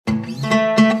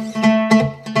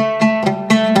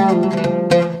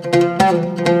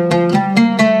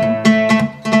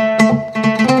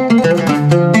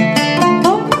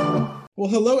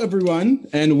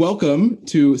and welcome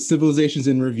to Civilizations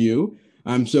in Review.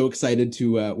 I'm so excited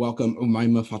to welcome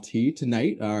Oumaima Fatih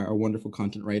tonight, our wonderful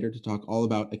content writer, to talk all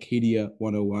about Akkadia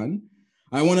 101.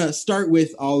 I want to start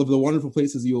with all of the wonderful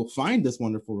places you'll find this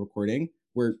wonderful recording.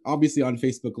 We're obviously on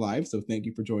Facebook Live, so thank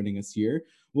you for joining us here.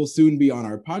 We'll soon be on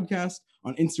our podcast,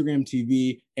 on Instagram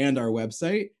TV, and our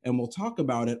website, and we'll talk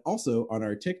about it also on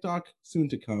our TikTok, soon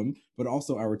to come, but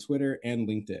also our Twitter and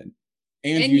LinkedIn.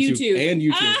 And YouTube. And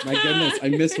YouTube. My goodness, I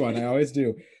missed one. I always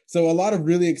do. So a lot of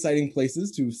really exciting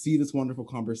places to see this wonderful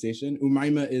conversation.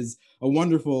 Oumaima is a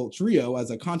wonderful trio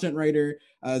as a content writer,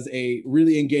 as a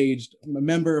really engaged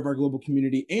member of our global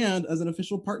community, and as an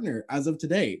official partner as of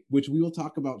today, which we will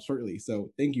talk about shortly.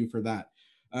 So thank you for that.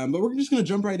 But we're just going to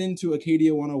jump right into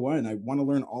Akkadia 101. I want to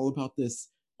learn all about this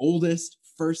oldest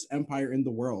first empire in the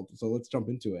world. So let's jump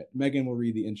into it. Meagan will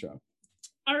read the intro.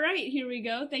 All right, here we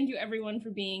go. Thank you everyone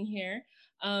for being here.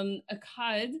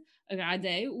 Akkadia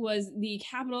was the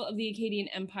capital of the Akkadian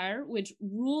Empire, which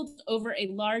ruled over a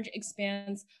large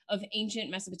expanse of ancient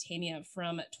Mesopotamia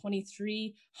from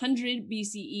 2300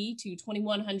 BCE to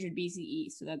 2100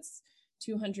 BCE. So that's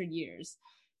 200 years.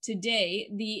 Today,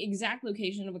 the exact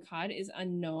location of Akkad is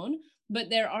unknown,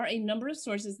 but there are a number of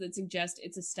sources that suggest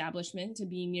its establishment to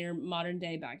be near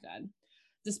modern-day Baghdad.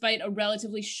 Despite a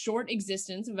relatively short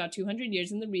existence of about 200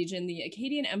 years in the region, the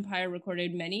Akkadian Empire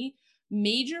recorded many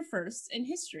major firsts in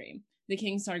history. The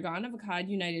king Sargon of Akkad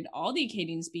united all the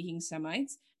Akkadian-speaking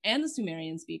Semites and the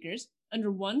Sumerian speakers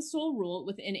under one sole rule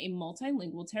within a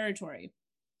multilingual territory,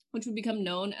 which would become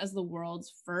known as the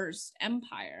world's first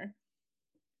empire.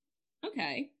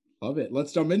 Okay. Love it.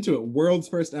 Let's jump into it. World's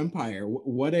first empire.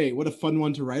 What a fun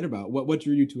one to write about. What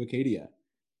drew you to Akkadia?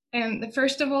 And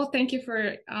first of all, thank you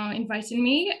for inviting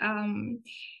me.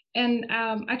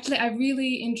 Actually, I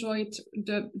really enjoyed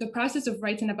the process of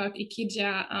writing about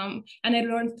Akkadia, and I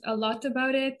learned a lot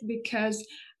about it because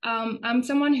I'm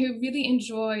someone who really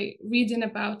enjoy reading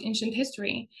about ancient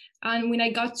history. And when I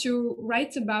got to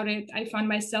write about it, I found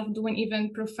myself doing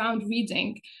even profound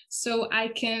reading. So I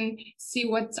can see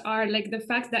what are like the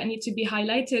facts that need to be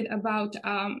highlighted about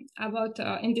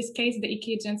in this case, the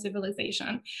Akkadian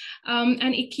civilization.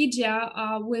 And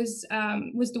Akkadia was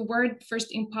the world's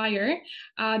first empire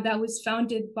that was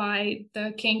founded by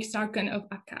the king Sargon of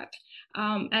Akkad.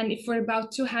 And for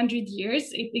about 200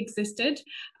 years, it existed.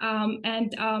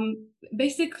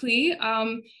 Basically,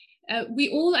 we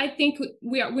all, I think,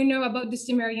 we know about the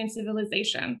Sumerian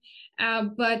civilization,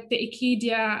 but the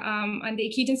Akkadia and the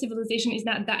Akkadian civilization is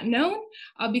not that known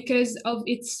because of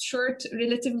its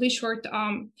relatively short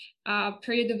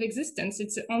period of existence.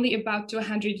 It's only about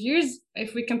 200 years.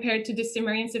 If we compare it to the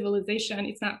Sumerian civilization,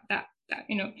 it's not that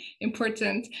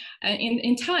important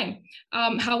in time.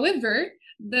 However,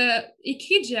 the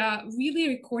Akkadia really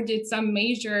recorded some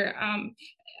major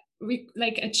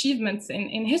achievements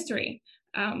in history.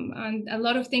 And a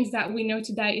lot of things that we know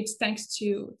today, it's thanks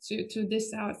to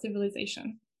this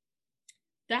civilization.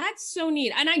 That's so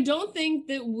neat. And I don't think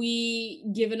that we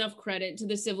give enough credit to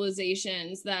the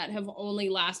civilizations that have only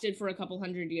lasted for a couple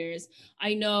hundred years.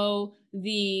 I know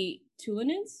the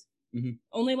Tulanids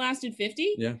only lasted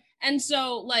 50. Yeah. And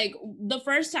so, like, the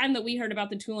first time that we heard about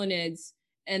the Tulanids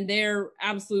and their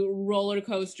absolute roller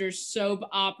coaster, soap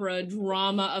opera,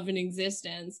 drama of an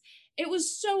existence, it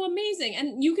was so amazing.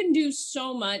 And you can do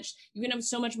so much. You can have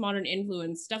so much modern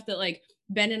influence, stuff that like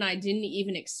Ben and I didn't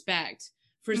even expect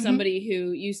for somebody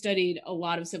who you studied a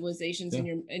lot of civilizations in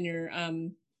your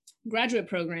graduate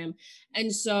program.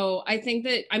 And so I think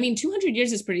that, 200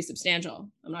 years is pretty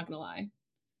substantial. I'm not going to lie.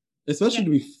 Especially to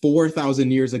be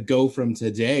 4,000 years ago from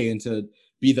today and to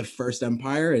be the first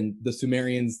empire and the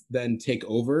Sumerians then take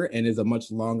over and is a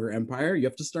much longer empire. You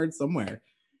have to start somewhere.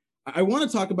 I want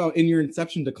to talk about in your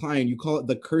inception decline, you call it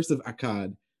the curse of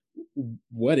Akkad.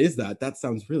 What is that? That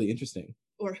sounds really interesting.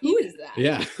 Or who is that?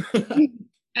 Yeah.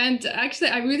 And actually,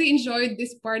 I really enjoyed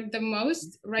this part the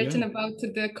most, writing about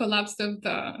the collapse of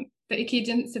the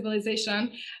Akkadian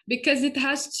civilization, because it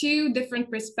has two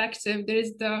different perspectives. There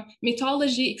is the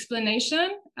mythology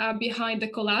explanation behind the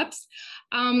collapse.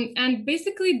 And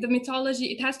basically, the mythology,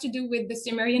 it has to do with the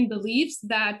Sumerian beliefs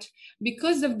that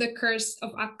because of the curse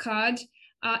of Akkad,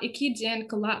 Akkadian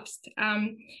collapsed.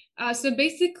 So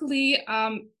basically,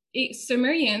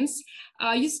 Sumerians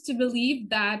used to believe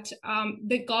that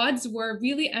the gods were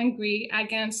really angry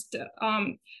against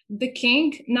the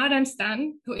king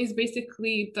Naram-San, who is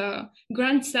basically the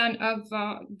grandson of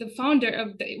the founder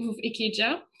of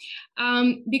Akkadia,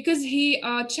 because he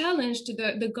challenged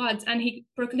the gods and he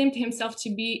proclaimed himself to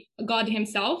be a god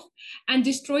himself and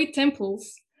destroyed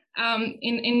temples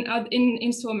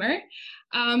in summer.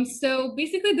 So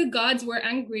basically, the gods were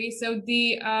angry. So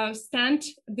they sent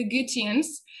the Gutians,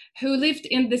 who lived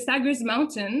in the Sagres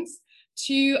Mountains,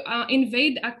 to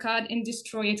invade Akkad and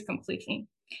destroy it completely.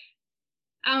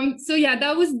 So yeah,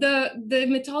 that was the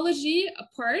mythology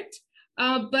part.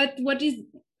 But what is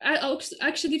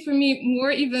actually for me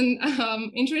more even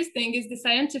interesting is the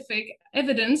scientific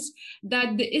evidence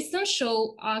that the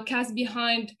essential cause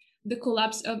behind the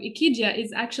collapse of Akkadia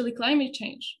is actually climate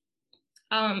change.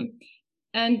 And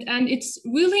it's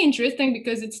really interesting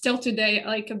because it's still today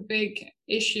like a big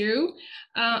issue,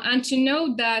 and to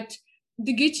know that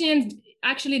the Gutians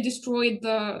actually destroyed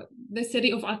the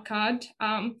city of Akkad,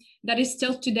 that is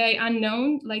still today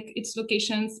unknown, like its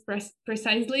locations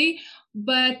precisely,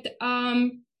 but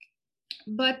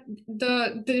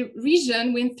the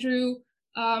region went through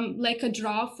like a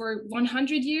drought for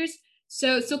 100 years.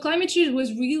 So climate change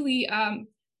was really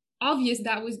obvious.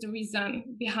 That was the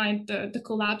reason behind the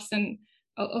collapse and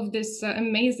of this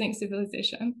amazing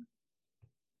civilization.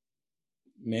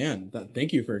 Man,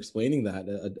 thank you for explaining that.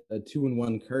 A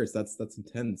 2-in-1 curse. That's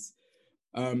intense.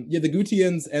 Yeah, the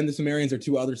Gutians and the Sumerians are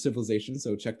two other civilizations,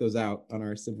 so check those out on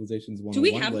our Civilizations 101 Do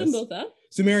we have list. them both up?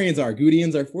 Sumerians are.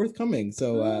 Gutians are forthcoming.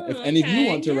 So if any of you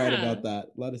want to write about that,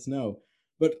 let us know.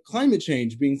 But climate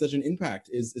change being such an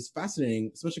impact is fascinating,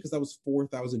 especially because that was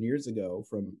 4,000 years ago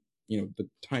from the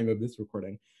time of this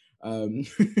recording.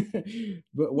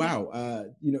 But wow,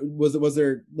 was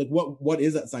there like what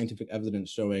is that scientific evidence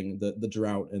showing the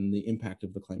drought and the impact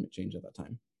of the climate change at that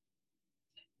time?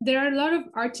 There are a lot of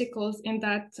articles in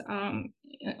that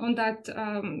on that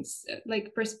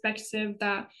like perspective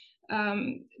that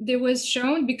there was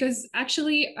shown, because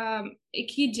actually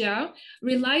Akkadia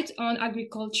relied on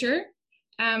agriculture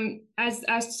as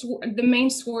the main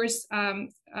source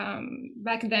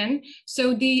back then.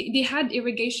 So they had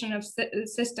irrigation of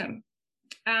system.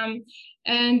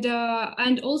 And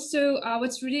also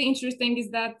what's really interesting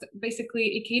is that basically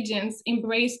Akkadians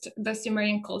embraced the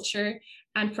Sumerian culture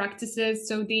and practices,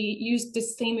 so they used the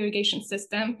same irrigation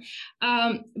system.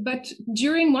 But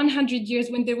during 100 years,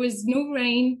 when there was no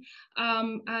rain,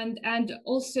 and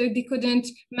also they couldn't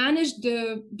manage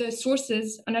the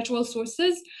sources, natural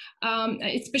sources,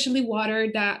 especially water,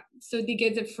 so they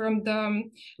get it from the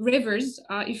rivers,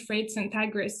 Euphrates and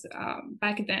Tigris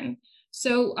back then.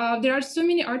 So there are so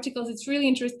many articles. It's really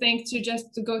interesting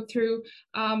to go through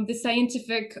the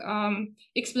scientific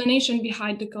explanation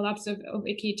behind the collapse of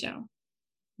Akkadia.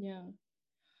 Yeah.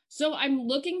 So I'm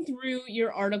looking through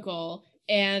your article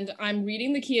and I'm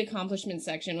reading the key accomplishments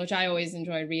section, which I always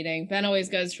enjoy reading. Ben always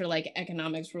goes for like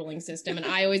economics ruling system, and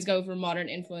I always go for modern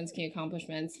influence key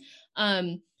accomplishments.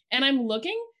 And I'm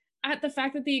looking at the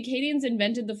fact that the Akkadians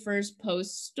invented the first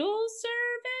postal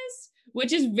service,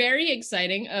 which is very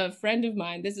exciting. A friend of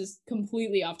mine, this is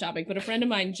completely off topic, but a friend of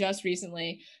mine just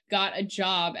recently got a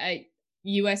job at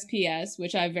USPS,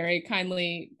 which I very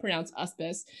kindly pronounce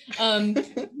USPS,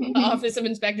 Office of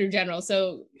Inspector General.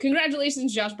 So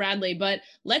congratulations, Josh Bradley. But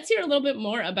let's hear a little bit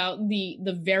more about the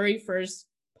very first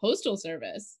postal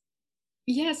service.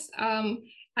 Yes.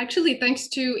 Actually, thanks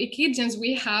to Akkadians,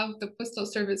 we have the postal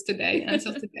service today,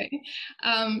 until today.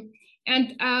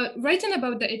 And writing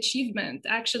about the achievement,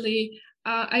 actually,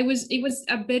 it was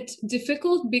a bit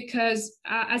difficult because,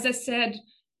 as I said,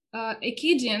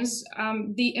 Akkadians,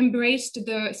 they embraced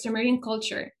the Sumerian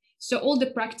culture. So all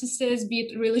the practices, be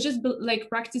it religious like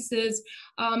practices,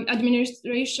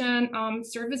 administration,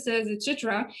 services,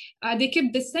 etc., they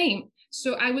kept the same.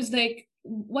 So I was like,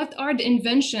 what are the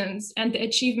inventions and the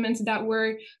achievements that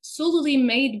were solely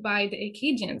made by the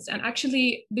Akkadians? And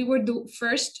actually, they were the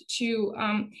first to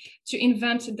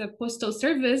invent the postal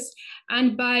service,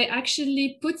 and by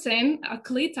actually putting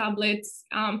clay tablets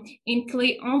in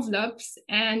clay envelopes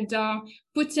and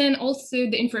putting also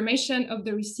the information of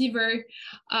the receiver.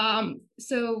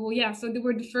 So they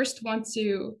were the first one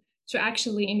to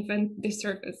actually invent this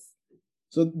service.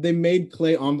 So they made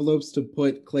clay envelopes to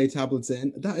put clay tablets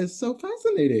in. That is so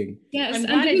fascinating. Yes, I'm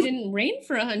glad it didn't rain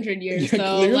for 100 years,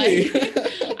 though. Clearly.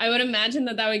 Like, I would imagine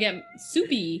that would get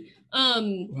soupy.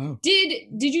 Wow. Did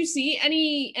you see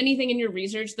anything in your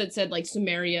research that said like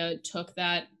Sumeria took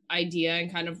that idea and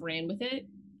kind of ran with it?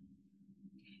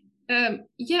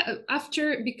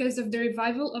 Because of the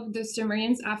revival of the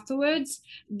Sumerians afterwards,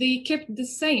 they kept the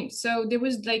same. So there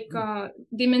was like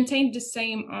they maintained the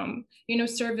same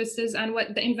services and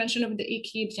what the invention of the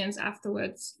Akkadians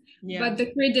afterwards. Yeah. But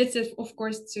the credits is of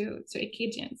course to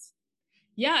Akkadians.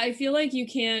 Yeah, I feel like you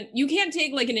can't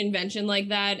take like an invention like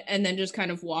that and then just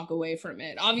kind of walk away from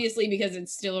it. Obviously, because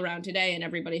it's still around today and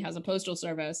everybody has a postal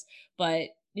service, but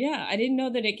Yeah, I didn't know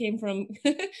that it came from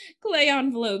clay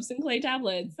envelopes and clay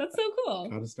tablets. That's so cool.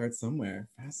 Got to start somewhere.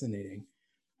 Fascinating.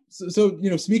 So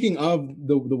speaking of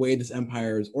the way this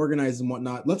empire is organized and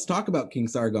whatnot, let's talk about King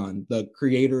Sargon, the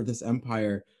creator of this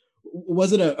empire.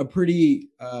 Was it a pretty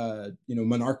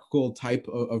monarchical type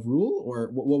of rule,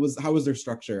 or how was their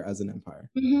structure as an empire?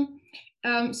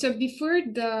 So before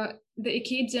the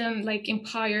Akkadian like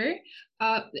empire,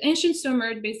 the ancient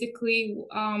Sumer basically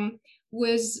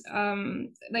was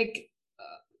like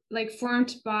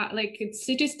formed by like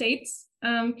city states.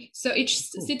 So each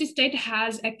city state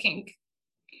has a king.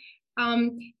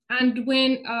 And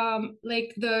when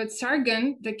like the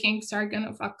king Sargon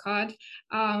of Akkad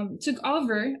took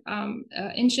over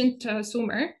ancient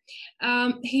Sumer,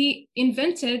 he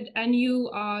invented a new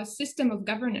system of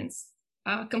governance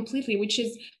completely, which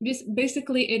is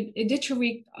basically a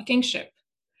hereditary kingship.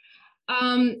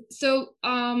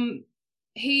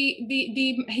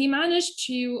 He managed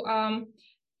to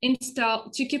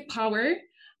keep power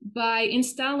by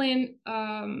installing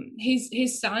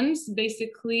his sons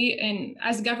basically and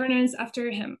as governors after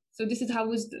him. So this is how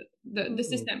was the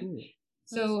system. Cool.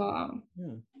 So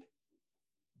yeah,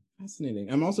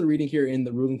 fascinating. I'm also reading here in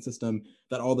the ruling system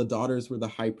that all the daughters were the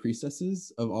high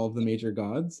priestesses of all of the major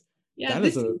gods. Yeah, that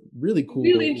is a really cool.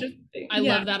 Really interesting. I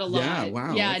love that a lot. Yeah,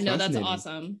 wow. Yeah, no, that's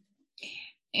awesome.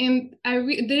 And there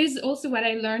is also what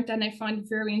I learned and I found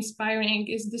very inspiring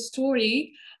is the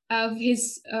story of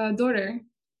his daughter.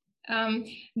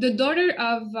 The daughter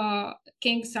of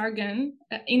King Sargon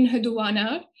in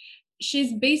Hedwana,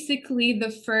 she's basically the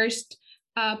first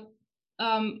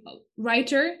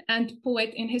writer and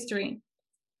poet in history.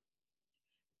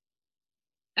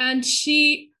 And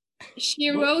she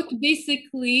wrote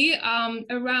basically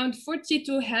around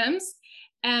 42 hymns,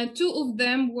 and 2 of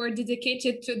them were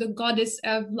dedicated to the goddess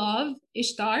of love,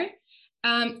 Ishtar.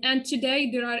 And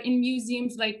today there are in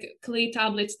museums like clay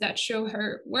tablets that show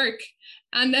her work.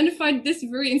 And then I find this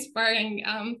very inspiring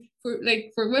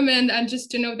for women, and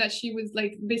just to know that she was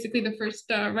like basically the first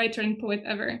writer and poet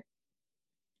ever.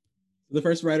 The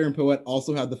first writer and poet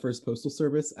also had the first postal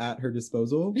service at her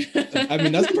disposal. I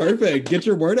mean, that's perfect. Get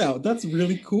your word out. That's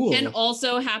really cool. And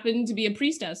also happened to be a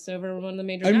priestess over one of the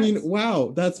major gods. I mean,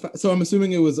 wow. So I'm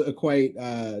assuming it was a quite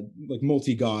like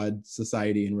multi-god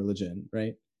society and religion,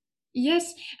 right?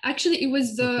 Yes, actually, it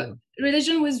was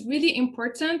religion was really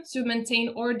important to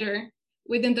maintain order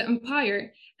within the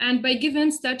empire, and by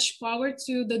giving such power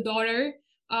to the daughter,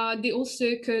 they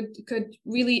also could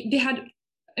really they had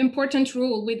important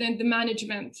role within the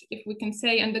management, if we can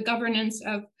say, and the governance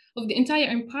of the entire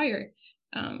empire.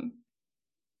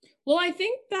 Well, I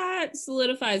think that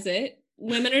solidifies it.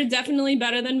 Women are definitely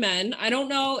better than men. I don't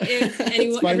know if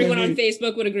everyone on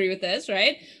Facebook would agree with this,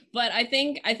 right? But I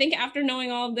think after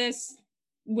knowing all of this,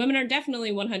 women are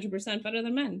definitely 100% better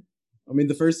than men. I mean,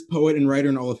 the first poet and writer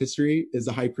in all of history is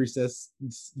the high priestess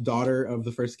daughter of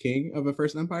the first king of the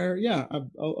first empire. Yeah,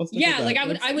 I'll stick with that. Like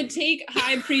I would take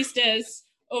high priestess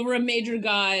over a major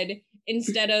god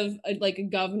instead of a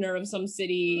governor of some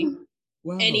city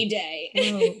any day.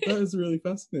 Wow, that is really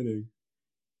fascinating.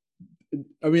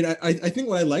 I mean, I think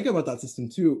what I like about that system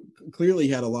too, clearly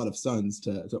he had a lot of sons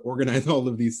to organize all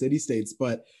of these city states,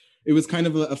 but it was kind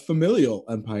of a familial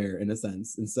empire in a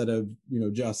sense, instead of,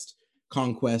 just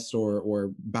conquest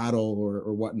or battle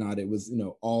or whatnot. It was,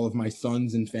 all of my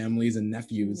sons and families and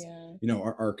nephews,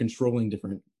 are controlling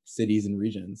different cities and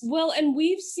regions. Well, and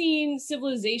we've seen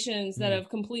civilizations that have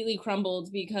completely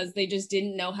crumbled because they just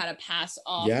didn't know how to pass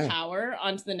off power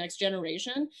onto the next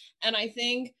generation. And I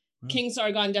think King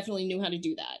Sargon definitely knew how to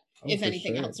do that. If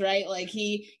anything else, right? Like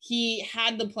he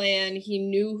had the plan. He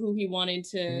knew who he wanted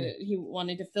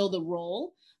to fill the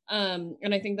role.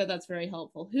 And I think that's very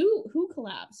helpful. Who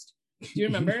collapsed? Do you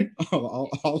remember?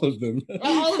 all of them.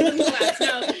 All of them collapsed.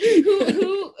 No,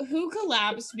 who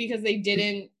collapsed because they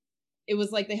didn't. It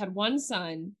was like they had one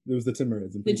son. It was the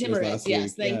Timurids. The Timurids.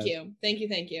 Yes. Thank you.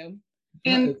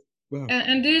 And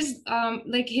and there's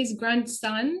like his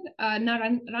grandson,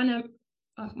 Rana.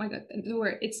 Oh my God, the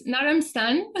word. It's Naram's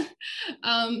son.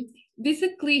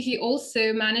 Basically, he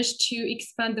also managed to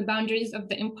expand the boundaries of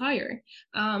the empire,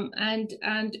 and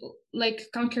like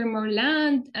conquer more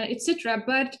land, etc.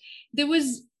 But there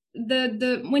was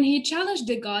the when he challenged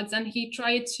the gods and he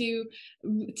tried to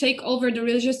take over the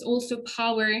religious also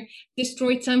power,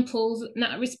 destroy temples,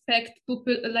 not respect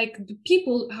people, like the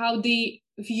people how they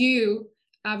view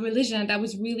religion. That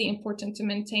was really important to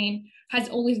maintain, has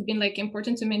always been like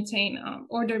important to maintain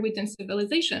order within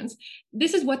civilizations.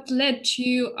 This is what led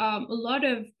to a lot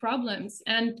of problems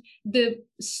and the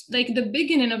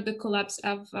beginning of the collapse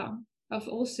of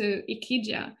also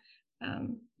Akkadia.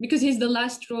 because he's the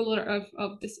last ruler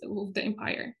of the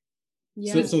empire.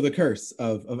 Yeah. So the curse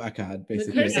of Akkad,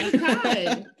 basically. The curse of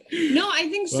Akkad. No, I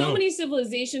think so Wow. many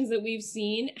civilizations that we've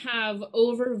seen have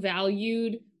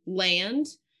overvalued land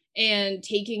and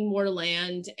taking more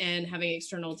land and having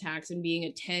external tax and being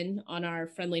a 10 on our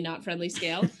friendly, not friendly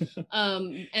scale.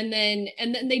 And then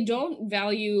they don't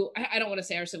value, I don't want to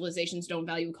say our civilizations don't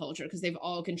value culture, because they've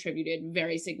all contributed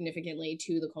very significantly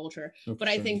to the culture. But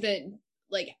I think that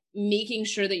like making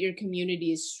sure that your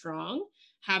community is strong,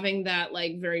 having that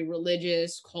like very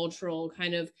religious, cultural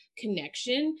kind of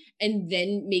connection, and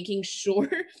then making sure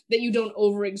that you don't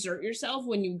overexert yourself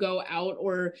when you go out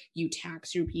or you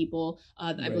tax your people.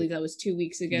 I believe that was 2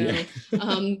 weeks ago.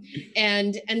 Yeah.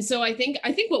 And so I think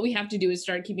what we have to do is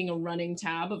start keeping a running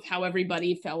tab of how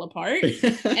everybody fell apart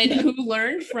and who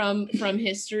learned from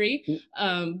history.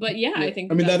 But yeah, I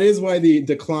think that is why the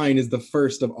decline is the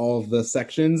first of all of the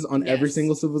sections on every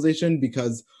single civilization,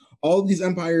 because all of these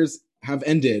empires have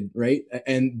ended, right?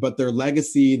 But their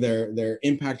legacy, their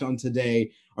impact on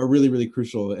today are really, really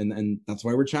crucial. And that's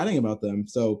why we're chatting about them.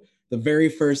 So the very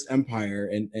first empire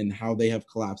and how they have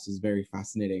collapsed is very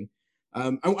fascinating.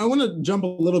 I want to jump a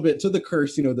little bit to the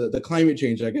curse, the climate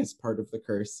change, I guess, part of the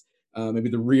curse, maybe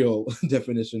the real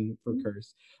definition for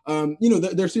curse.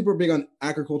 They're super big on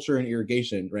agriculture and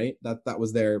irrigation, right? That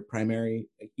was their primary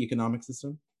economic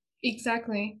system.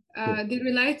 Exactly. Cool. They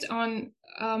relied on,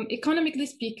 economically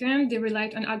speaking, they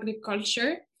relied on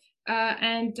agriculture,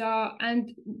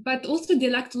 but also they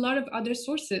lacked a lot of other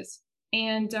sources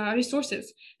and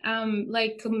resources,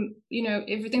 everything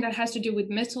that has to do with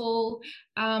metal.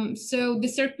 So the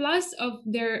surplus of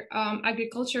their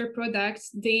agriculture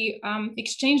products, they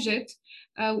exchange it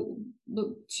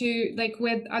to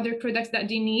with other products that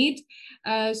they need,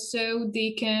 so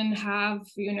they can have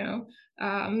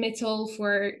metal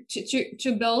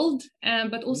to build,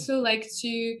 but also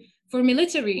for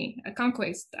military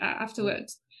conquest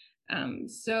afterwards.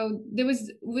 So it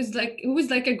was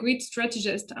like a great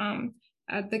strategist,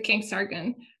 the King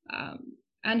Sargon,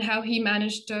 and how he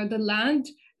managed the land,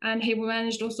 and he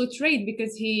managed also trade,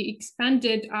 because he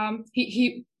expanded.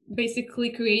 He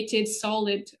basically created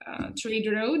solid trade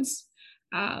roads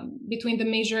between the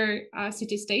major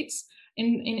city-states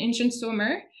in ancient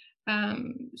Sumer.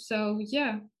 So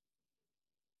yeah,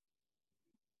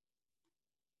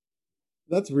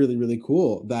 that's really, really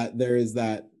cool that there is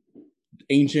that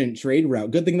ancient trade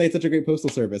route. Good thing they had such a great postal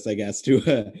service, I guess, to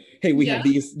hey, we have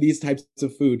these types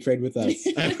of food, trade with us.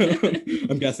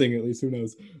 I'm guessing, at least, who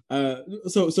knows.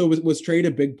 So was trade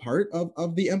a big part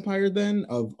of the empire then,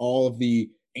 of all of the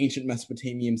ancient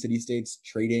Mesopotamian city-states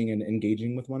trading and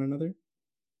engaging with one another?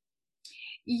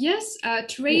 Yes,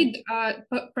 trade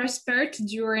prospered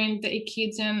during the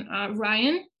Akkadian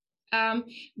reign,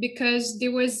 because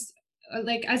there was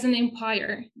as an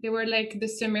empire, they were the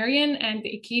Sumerian and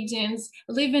the Akkadians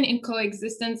living in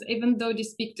coexistence, even though they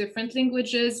speak different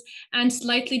languages and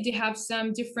slightly they have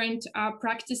some different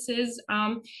practices,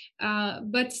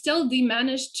 but still they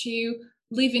managed to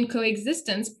live in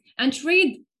coexistence. And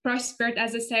trade prospered,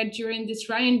 as I said, during this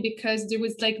reign, because there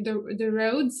was the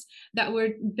roads that were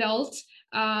built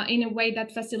in a way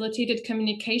that facilitated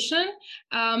communication,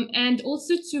 and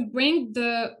also to bring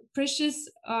the precious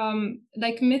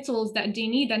metals that they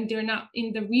need, and they're not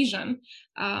in the region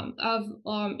of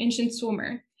ancient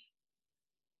Sumer.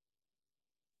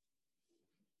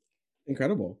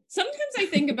 Incredible. Sometimes I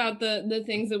think about the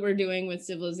things that we're doing with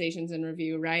Civilizations in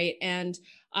Review, right? And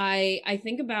I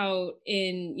think about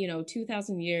in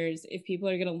 2,000 years, if people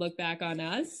are gonna look back on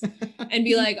us and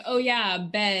be like, oh yeah,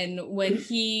 Ben, when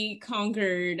he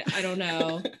conquered, I don't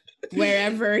know,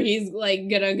 wherever he's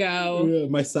gonna go. Yeah,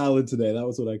 my salad today, that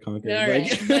was what I conquered. All right.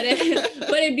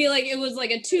 But it'd be it was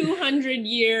a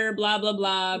 200-year blah blah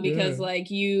blah, because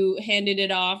you handed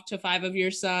it off to 5 of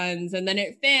your sons and then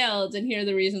it failed, and here are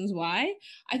the reasons why.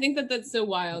 I think that's so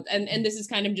wild, and this is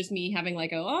kind of just me having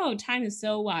oh, time is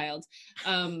so wild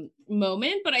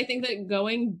moment. But I think that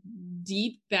going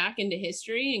deep back into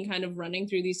history and kind of running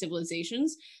through these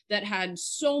civilizations that had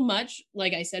so much,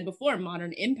 like I said before,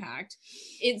 modern impact,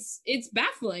 it's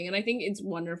baffling, and I think it's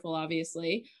wonderful,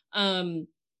 obviously.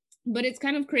 But it's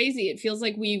kind of crazy. It feels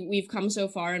like we've come so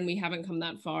far and we haven't come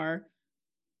that far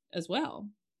as well.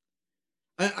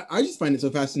 I just find it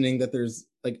so fascinating that there's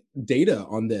data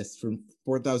on this from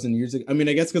 4,000 years ago. I mean,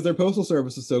 I guess because their postal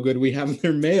service is so good, we have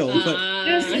their mail.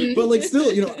 But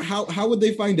still, how would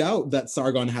they find out that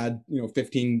Sargon had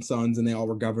 15 sons and they all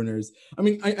were governors? I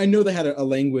mean, I know they had a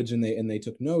language and they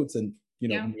took notes, and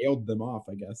mailed them off,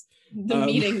 I guess. The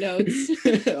meeting notes.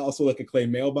 Also like a clay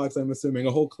mailbox, I'm assuming,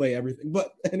 a whole clay everything.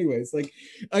 But anyways, like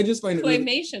I just find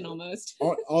claymation it really, almost.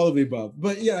 all of the above.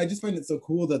 But yeah, I just find it so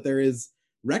cool that there is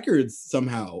records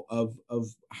somehow of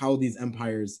how these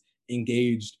empires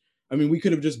engaged. I mean, we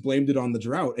could have just blamed it on the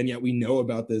drought, and yet we know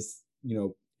about this,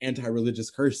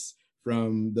 anti-religious curse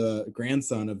from the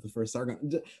grandson of the first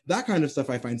Sargon. That kind of stuff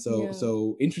I find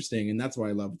so interesting, and that's why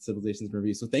I love Civilizations in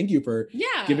Review. So thank you for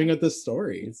giving us this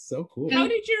story. It's so cool. How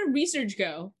did your research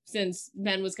go, since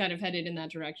Ben was kind of headed in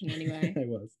that direction anyway? I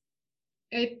was.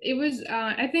 It was,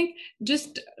 I think,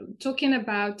 just talking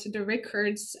about the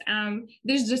records,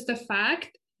 there's just a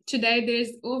fact. Today,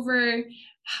 there's over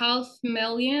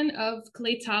 500,000 of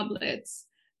clay tablets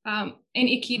in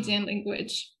Akkadian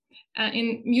language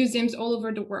in museums all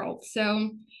over the world.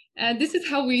 So this is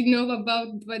how we know about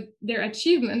what their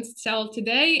achievements tell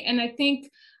today. And I think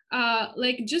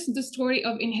just the story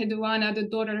of Enheduanna, the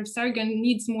daughter of Sargon,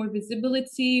 needs more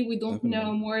visibility. We don't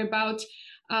know more about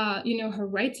her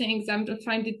writings. I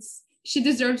find she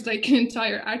deserves like an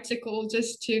entire article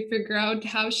just to figure out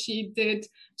how she did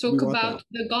talk about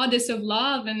the goddess of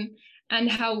love and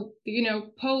how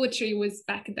poetry was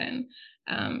back then.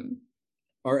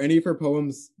 Are any of her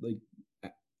poems like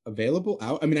available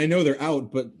out? I mean, I know they're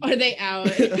out, but are they out?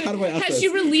 How do I ask Has she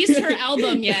released her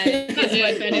album yet? Is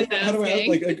what Ben is asking. How do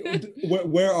I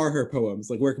where are her poems?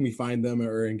 Like, where can we find them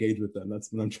or engage with them?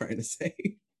 That's what I'm trying to say.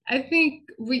 I think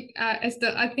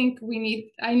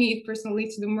I need personally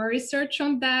to do more research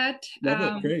on that.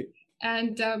 Great.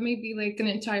 And maybe like an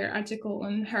entire article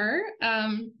on her.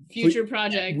 Future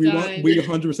project. We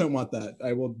 100% want that.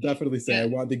 I will definitely say I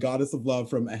want the goddess of love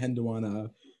from Enheduanna.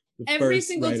 Every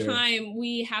single time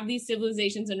we have these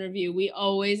Civilizations in Review, we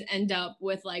always end up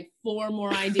with like 4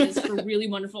 more ideas for really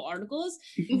wonderful articles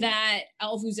that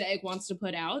Alphuzaic wants to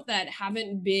put out that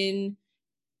haven't been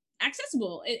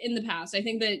accessible in the past. I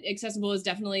think that accessible is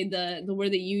definitely the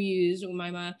word that you used,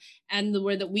 Oumaima, and the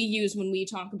word that we use when we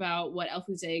talk about what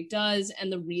Alphuzaic does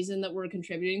and the reason that we're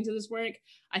contributing to this work.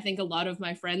 I think a lot of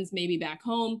my friends maybe back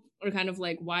home are kind of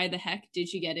like, why the heck did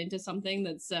she get into something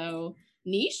that's so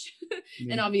niche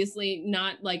and obviously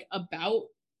not like about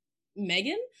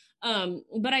Meagan?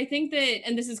 But I think that,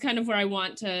 and this is kind of where I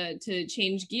want to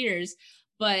change gears,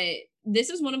 but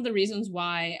this is one of the reasons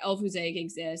why Alphuzaic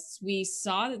exists. We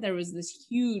saw that there was this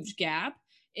huge gap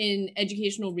in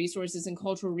educational resources and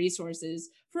cultural resources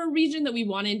for a region that we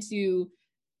wanted to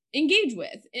engage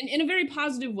with in a very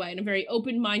positive way, in a very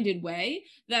open-minded way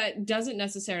that doesn't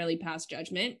necessarily pass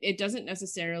judgment. It doesn't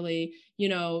necessarily,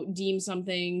 deem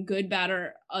something good, bad,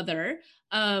 or other.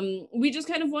 We just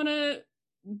kind of want to,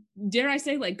 dare I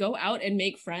say, like, go out and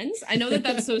make friends. I know that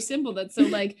that's so simple. That's so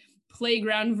like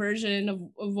playground version of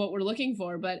what we're looking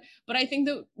for, but I think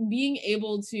that being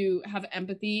able to have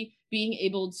empathy, being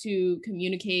able to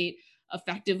communicate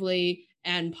effectively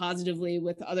and positively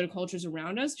with other cultures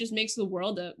around us just makes the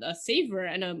world a safer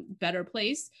and a better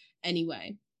place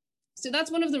anyway. So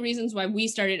that's one of the reasons why we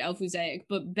started Alphuzaic.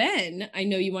 But Ben, I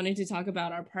know you wanted to talk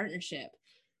about our partnership.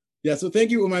 Yeah, so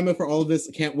thank you, Oumaima, for all of this.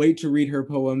 I can't wait to read her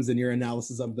poems and your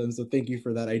analysis of them. So thank you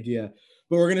for that idea.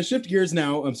 But we're going to shift gears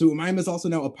now. So Oumaima is also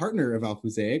now a partner of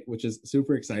Alphuzaic, which is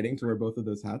super exciting to wear both of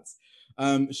those hats.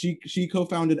 She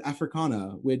co-founded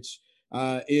Africana, which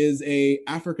is a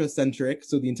Africa-centric,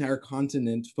 so the entire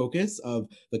continent focus of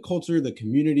the culture, the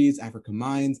communities, Africa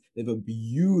Minds. They have a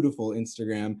beautiful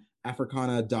Instagram,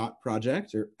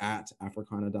 africana.project or at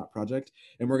africana.project.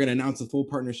 And we're going to announce a full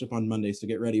partnership on Monday, so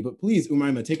get ready. But please,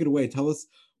 Oumaima, take it away. Tell us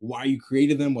why you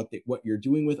created them, what you're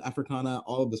doing with Africana,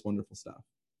 all of this wonderful stuff.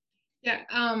 Yeah,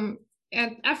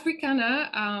 at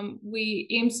Africana, we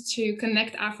aim to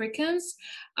connect Africans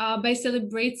by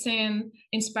celebrating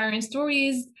inspiring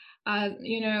stories,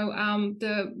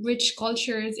 the rich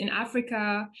cultures in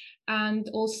Africa, and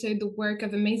also the work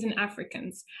of amazing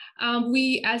Africans.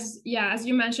 As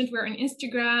you mentioned, we're on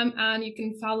Instagram, and you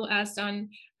can follow us on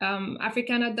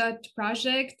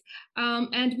africana.project.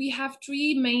 And we have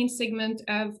 3 main segments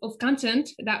of content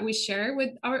that we share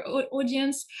with our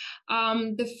audience.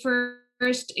 The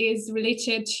first is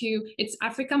related to its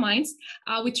Africa Minds.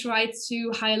 We try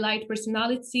to highlight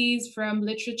personalities from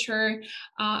literature,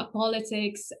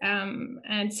 politics,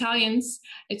 and science,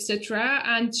 etc.,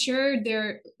 and share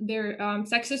their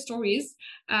success stories,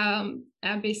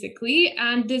 basically.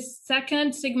 And this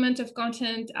second segment of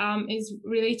content is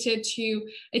related to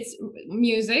its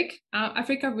music,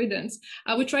 Africa Rhythms.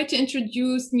 We try to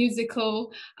introduce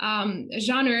musical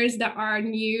genres that are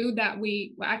new, that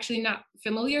we were actually not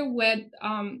familiar with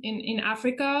in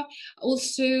Africa.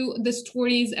 Also, the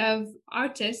stories of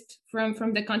artists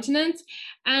from the continent.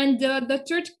 And the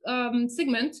third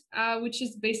segment, which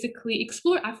is basically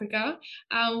Explore Africa,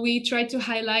 we try to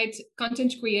highlight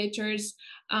content creators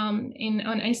on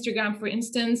Instagram, for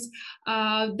instance,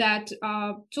 that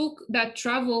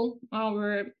travel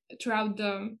throughout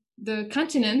the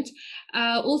continent,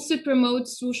 also promote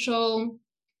social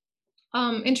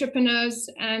entrepreneurs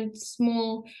and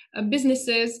small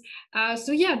businesses.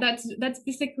 So yeah, that's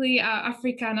basically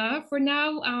Africana for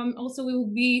now. Also, we will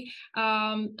be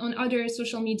on other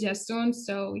social media soon.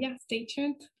 So yeah, stay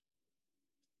tuned.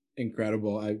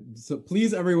 Incredible. So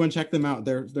please, everyone, check them out.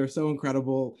 They're so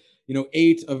incredible.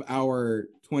 8 of our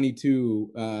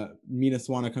 22 MENA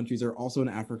SWANA countries are also in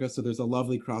Africa, so there's a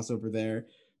lovely crossover there.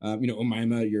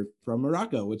 Oumaima, you're from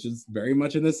Morocco, which is very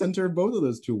much in the center of both of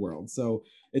those two worlds. So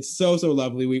it's so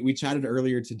lovely. We chatted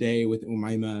earlier today with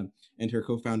Oumaima and her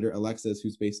co-founder Alexis,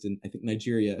 who's based in, I think,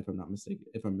 Nigeria, if I'm not mistaken.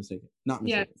 Not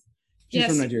mistaken. Yes. She's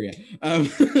from Nigeria.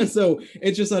 So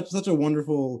it's just such a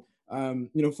wonderful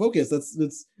focus.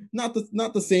 That's not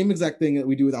the same exact thing that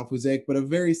we do with Alfuzek, but a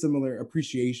very similar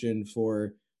appreciation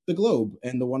for the globe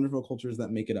and the wonderful cultures that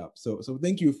make it up. So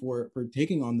thank you for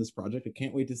taking on this project. I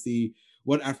can't wait to see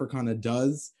what Africana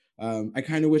does. I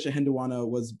kind of wish Ahendawana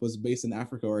was based in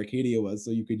Africa, or Akkadia was,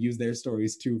 so you could use their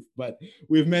stories too. But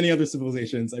we have many other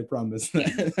civilizations, I promise,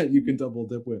 that you can double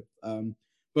dip with.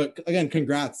 But again,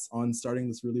 congrats on starting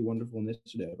this really wonderful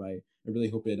initiative. I really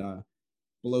hope it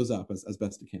blows up as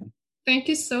best it can. Thank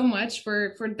you so much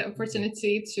for the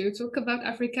opportunity to talk about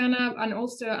Africana. And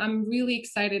also, I'm really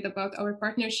excited about our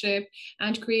partnership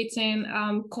and creating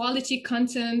quality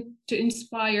content to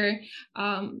inspire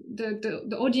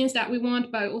the audience that we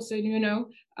want, but also,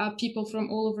 people from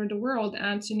all over the world,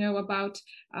 and to know about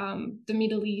the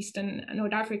Middle East and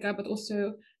North Africa, but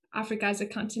also Africa as a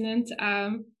continent.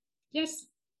 Yes,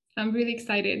 I'm really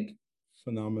excited.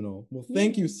 Phenomenal. Well,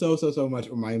 thank you so much,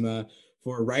 Oumaima,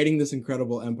 for writing this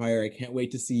incredible empire. I can't wait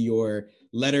to see your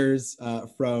letters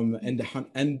from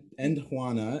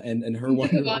Endhuana and her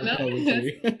wonderful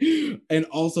poetry, and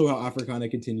also how Africana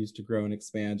continues to grow and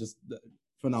expand. Just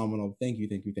phenomenal. Thank you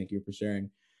for sharing.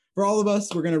 For all of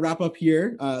us, we're going to wrap up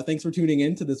here. Thanks for tuning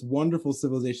in to this wonderful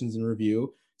Civilizations in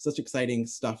Review. Such exciting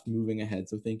stuff moving ahead.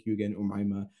 So thank you again,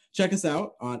 Oumaima. Check us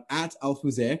out on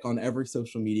 @Alfuzaic on every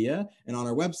social media, and on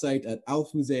our website at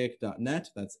alfuzaic.net.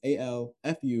 That's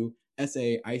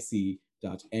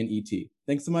ALFUSAIC.net.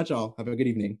 Thanks so much, all. Have a good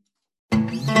evening.